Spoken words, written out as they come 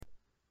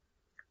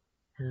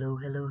Hello,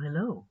 hello,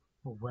 hello.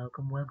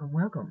 Welcome, welcome,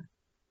 welcome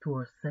to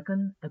our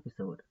second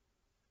episode.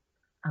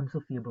 I'm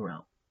Sophia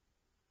Burrell,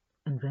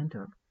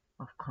 inventor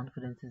of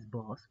Confidence's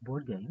Boss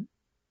board game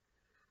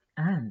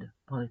and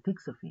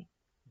Politicsophy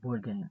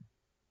board game.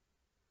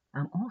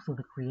 I'm also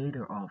the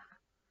creator of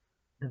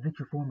the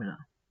Victory Formula.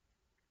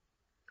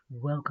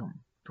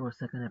 Welcome to our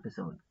second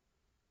episode.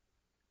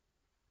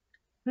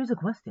 Here's a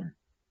question.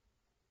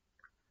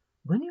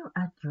 When you're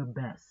at your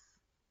best,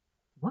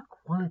 what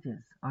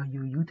qualities are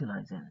you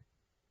utilizing?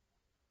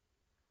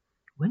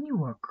 When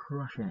you are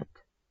crushing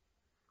it,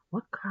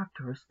 what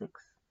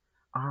characteristics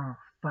are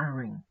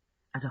firing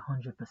at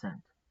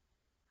 100%?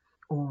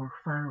 Or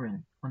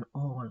firing on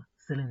all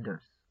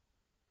cylinders.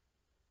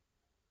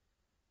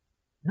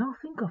 Now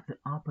think of the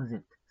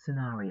opposite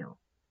scenario.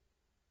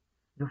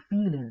 You're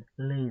feeling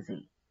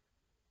lazy.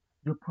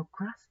 You're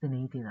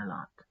procrastinating a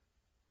lot.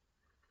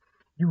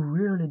 You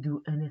rarely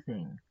do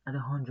anything at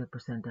 100%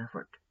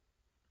 effort.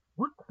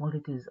 What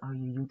qualities are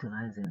you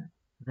utilizing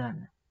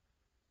then?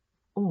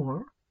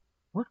 Or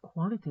what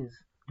qualities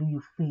do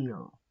you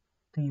fail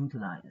to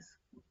utilize?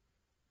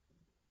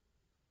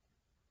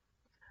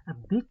 A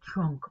big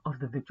chunk of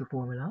the victory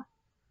formula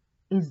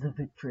is the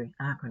victory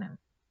acronym,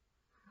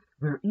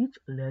 where each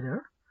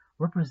letter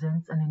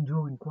represents an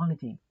enduring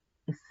quality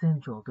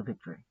essential to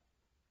victory.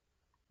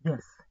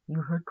 Yes,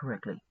 you heard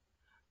correctly.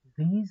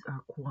 These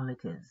are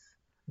qualities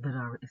that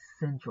are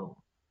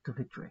essential to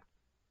victory.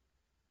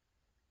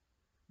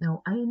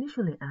 Now, I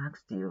initially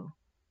asked you,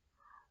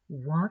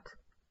 what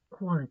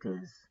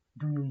qualities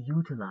do you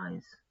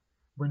utilize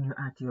when you're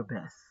at your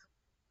best?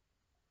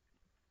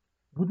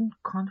 Wouldn't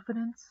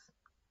confidence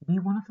be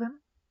one of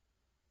them?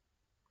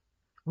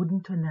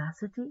 Wouldn't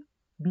tenacity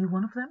be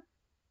one of them?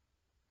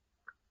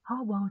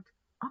 How about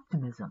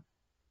optimism?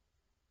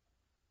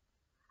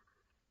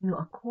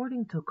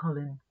 According to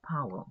Colin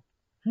Powell,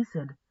 he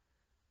said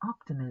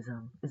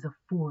optimism is a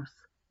force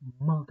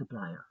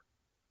multiplier.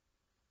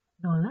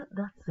 Now let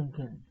that sink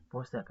in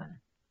for a second.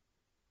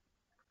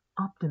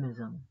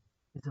 Optimism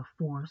is a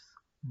force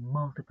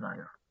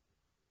multiplier.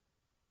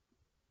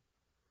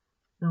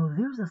 Now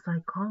there's a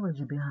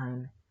psychology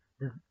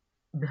the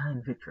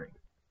behind victory.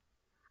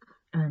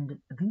 And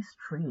these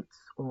traits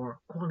or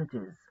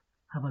qualities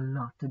have a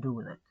lot to do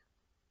with it.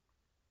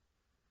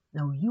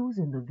 Now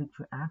using the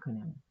victory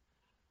acronym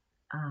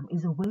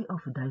is a way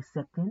of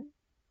dissecting,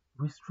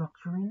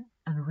 restructuring,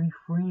 and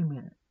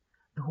reframing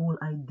the whole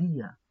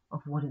idea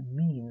of what it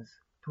means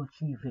to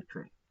achieve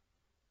victory,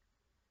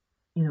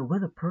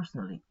 whether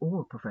personally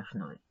or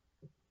professionally.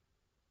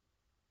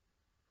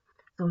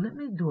 So let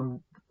me do a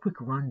quick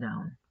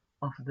rundown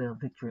of the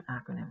victory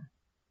acronym.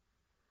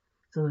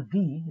 So the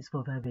V is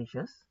for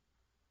vivacious,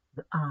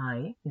 the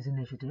I is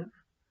initiative,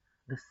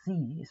 the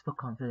C is for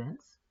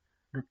confidence,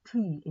 the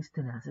T is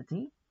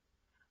tenacity,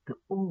 the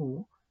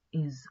O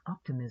is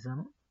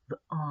optimism, the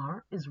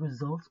R is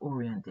results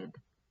oriented,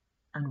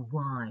 and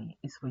Y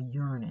is for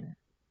yearning.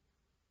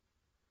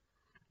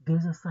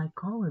 There's a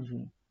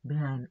psychology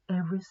behind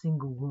every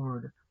single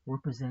word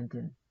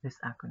representing this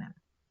acronym.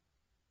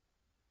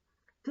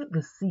 Take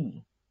the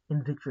C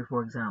in victory,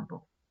 for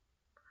example.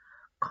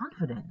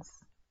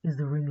 Confidence is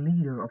the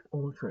ringleader of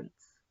all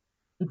traits.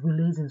 It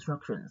relays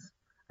instructions,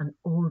 and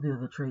all the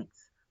other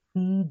traits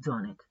feeds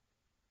on it.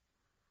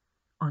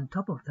 On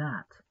top of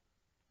that,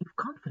 if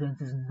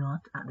confidence is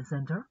not at the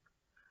center,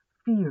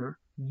 fear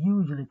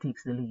usually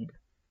takes the lead.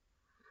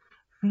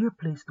 Fear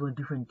plays to a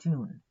different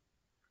tune,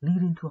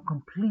 leading to a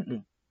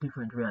completely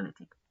different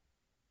reality.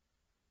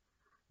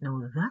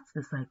 Now that's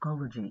the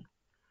psychology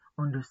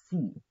under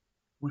C,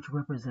 which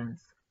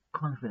represents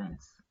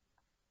confidence.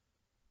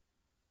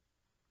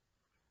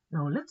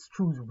 Now let's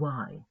choose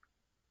Y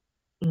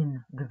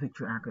in the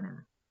victory acronym.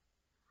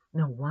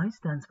 Now Y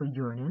stands for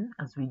yearning,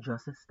 as we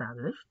just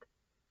established.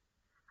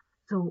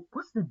 So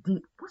what's the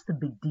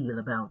big deal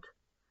about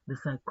the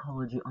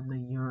psychology on the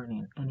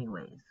yearning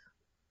anyways?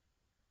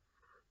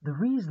 The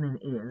reasoning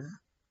is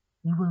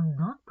you will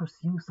not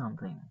pursue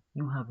something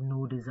you have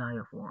no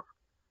desire for.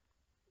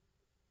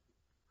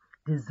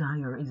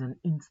 Desire is an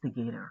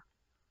instigator.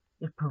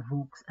 It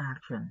provokes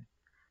action,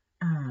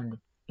 and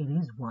it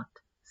is what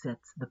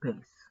sets the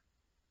pace.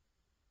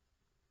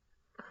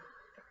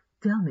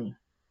 Tell me,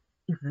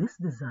 if this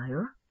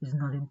desire is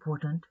not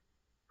important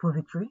for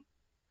victory,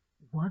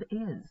 what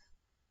is?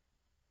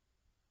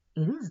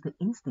 It is the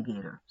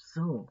instigator,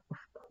 so of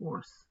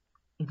course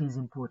it is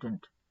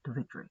important to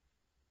victory.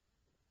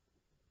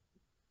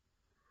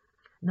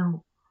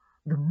 Now,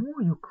 the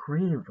more you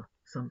crave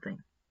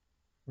something,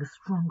 the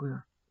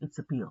stronger its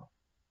appeal,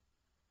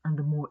 and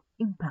the more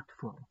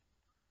impactful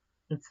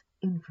its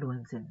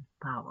influencing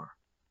power.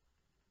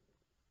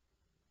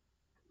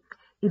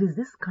 It is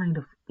this kind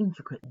of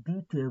intricate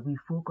detail we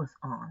focus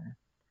on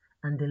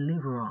and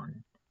deliver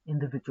on in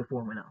the Victory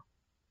Formula.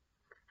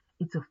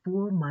 It's a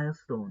 4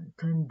 milestone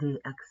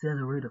 10-day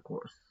accelerator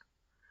course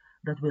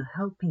that will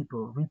help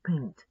people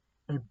repaint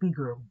a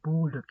bigger,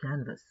 bolder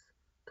canvas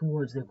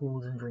towards their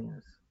goals and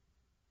dreams.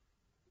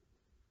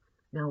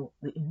 Now,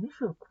 the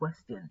initial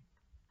question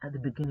at the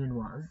beginning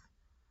was,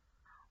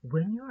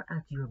 When you're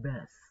at your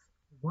best,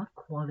 what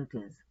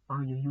qualities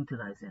are you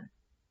utilizing?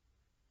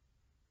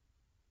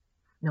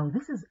 Now,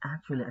 this is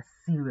actually a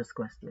serious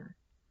question.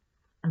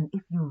 And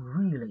if you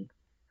really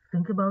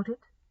think about it,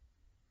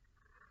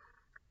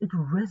 it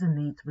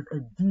resonates with a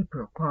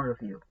deeper part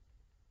of you,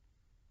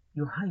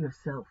 your higher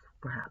self,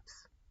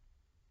 perhaps,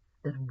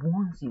 that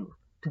wants you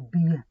to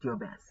be at your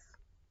best.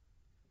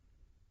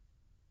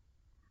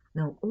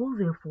 Now, all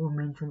the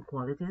aforementioned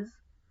qualities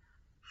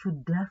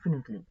should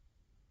definitely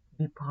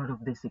be part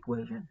of this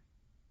equation.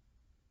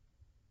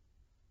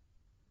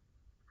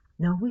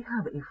 Now, we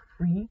have a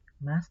free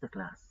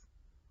masterclass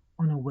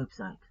on our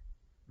website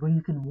where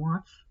you can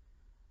watch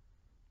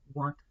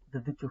what the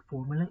Victor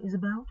Formula is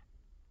about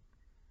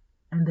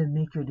and then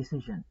make your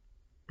decision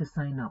to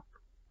sign up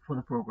for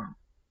the program.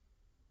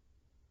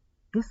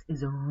 This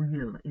is a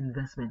real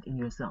investment in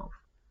yourself,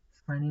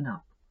 signing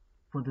up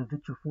for the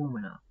Victor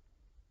Formula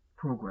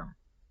program.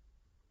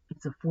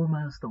 It's a 4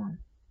 milestone,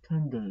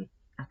 10-day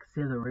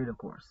accelerator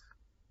course.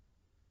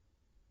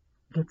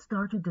 Get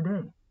started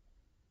today.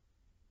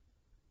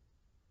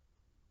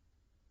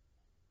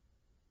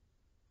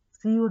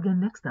 See you again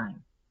next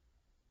time.